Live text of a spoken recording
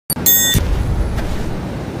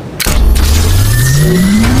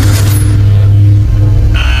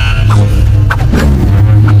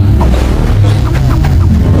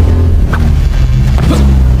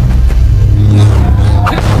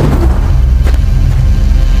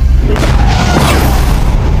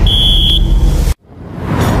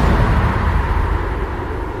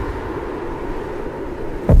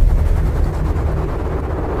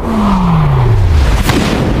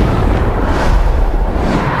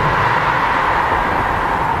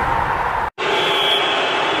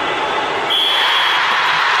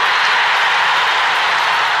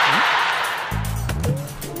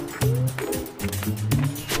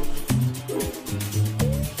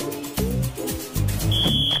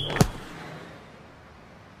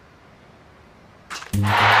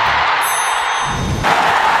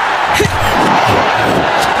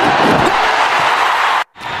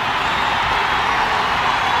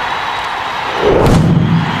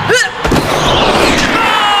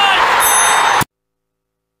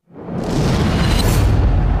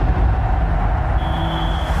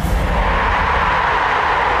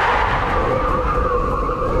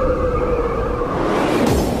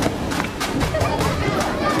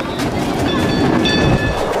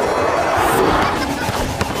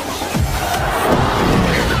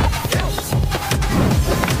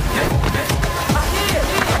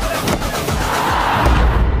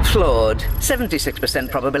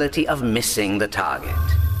76% probability of missing the target.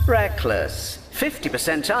 Reckless.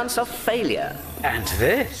 50% chance of failure. And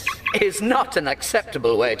this is not an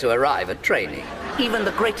acceptable way to arrive at training. Even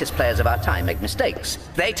the greatest players of our time make mistakes.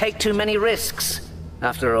 They take too many risks.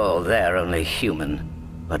 After all, they're only human.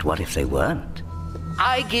 But what if they weren't?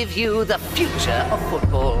 I give you the future of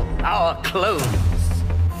football. Our clones.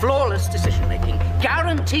 Flawless decision-making.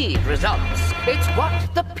 Guaranteed results. It's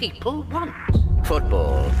what the people want.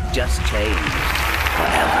 Football just changed.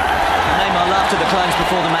 Forever. Neymar laughed at the clones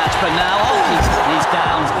before the match, but now, he's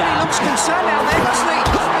down. He looks concerned out there, doesn't he?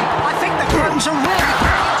 I think the clones are really...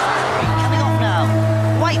 Coming off now.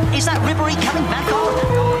 Wait, is that Ribery coming back on?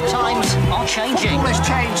 Times are changing. Football has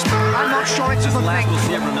changed. I'm not sure it's a good thing. We'll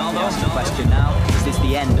see Ronaldo. The question now, is this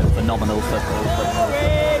the end of phenomenal football?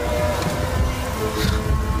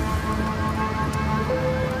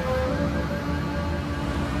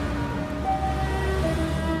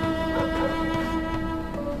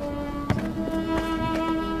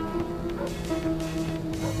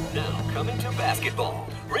 Coming to basketball.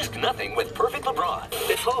 Risk nothing with Perfect LeBron.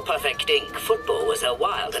 Before Perfect Ink, football was a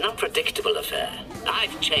wild and unpredictable affair.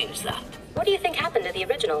 I've changed that. What do you think happened to the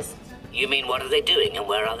originals? You mean what are they doing and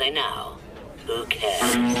where are they now? Who cares?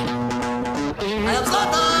 I am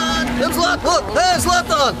Zlatan! I'm Zlatan! Look, there's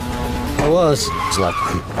Zlatan! I was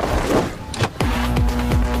Zlatan.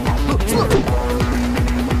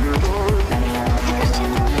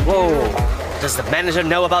 Whoa! Does the manager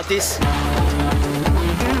know about this?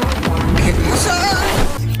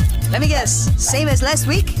 Let me guess, same as last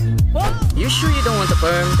week? You sure you don't want the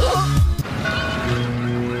perm?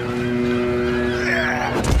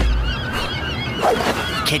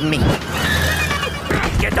 Kidding me?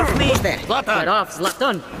 Get off me! Zlatan! Get off,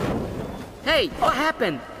 Zlatan! Hey, what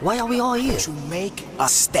happened? Why are we all here? To make a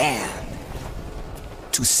stand.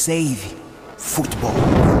 To save football.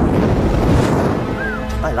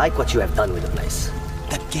 I like what you have done with the place.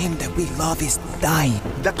 The game that we love is dying.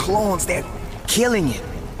 The clones, they're killing it.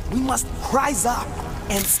 We must rise up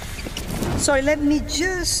and... Sorry, let me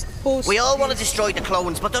just post... We all want to destroy the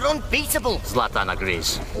clones, but they're unbeatable. Zlatan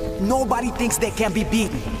agrees. Nobody thinks they can be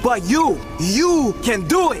beaten. But you can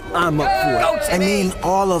do it. I'm up for it. I mean,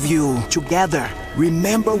 all of you together.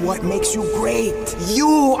 Remember what makes you great.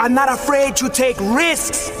 You are not afraid to take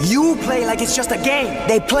risks. You play like it's just a game.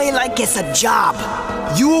 They play like it's a job.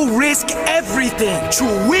 You risk everything to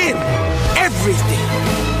win everything.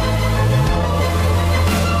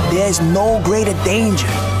 There's no greater danger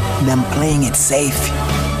than playing it safe.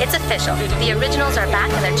 It's official. The originals are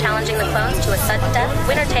back and they're challenging the clones to a sudden death,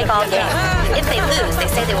 winner-take-all game. If they lose, they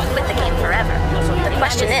say they will quit the game forever. The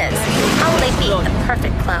question is, how will they beat the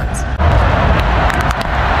perfect clones?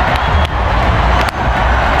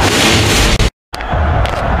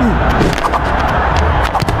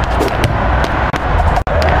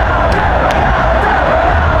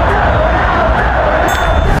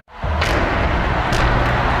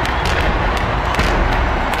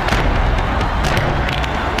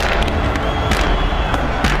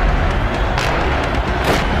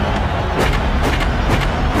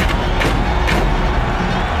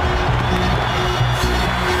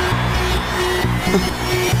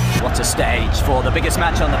 What a stage for the biggest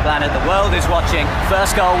match on the planet. The world is watching.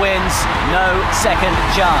 First goal wins, no second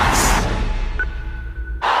chance.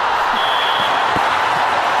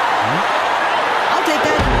 I'll take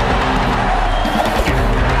that.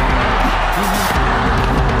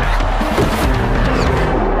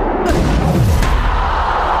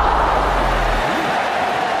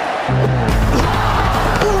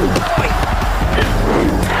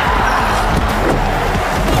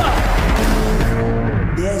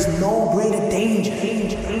 There's no greater danger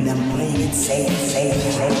than playing it safe.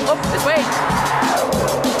 Oh, this way!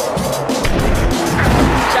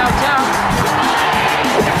 Ciao, ciao!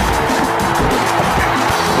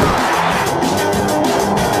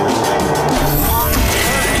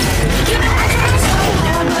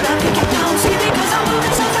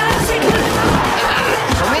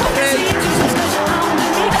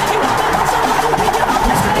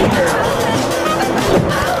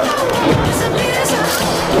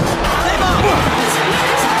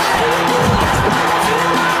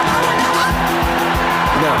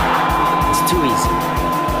 Too easy.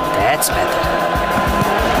 That's better.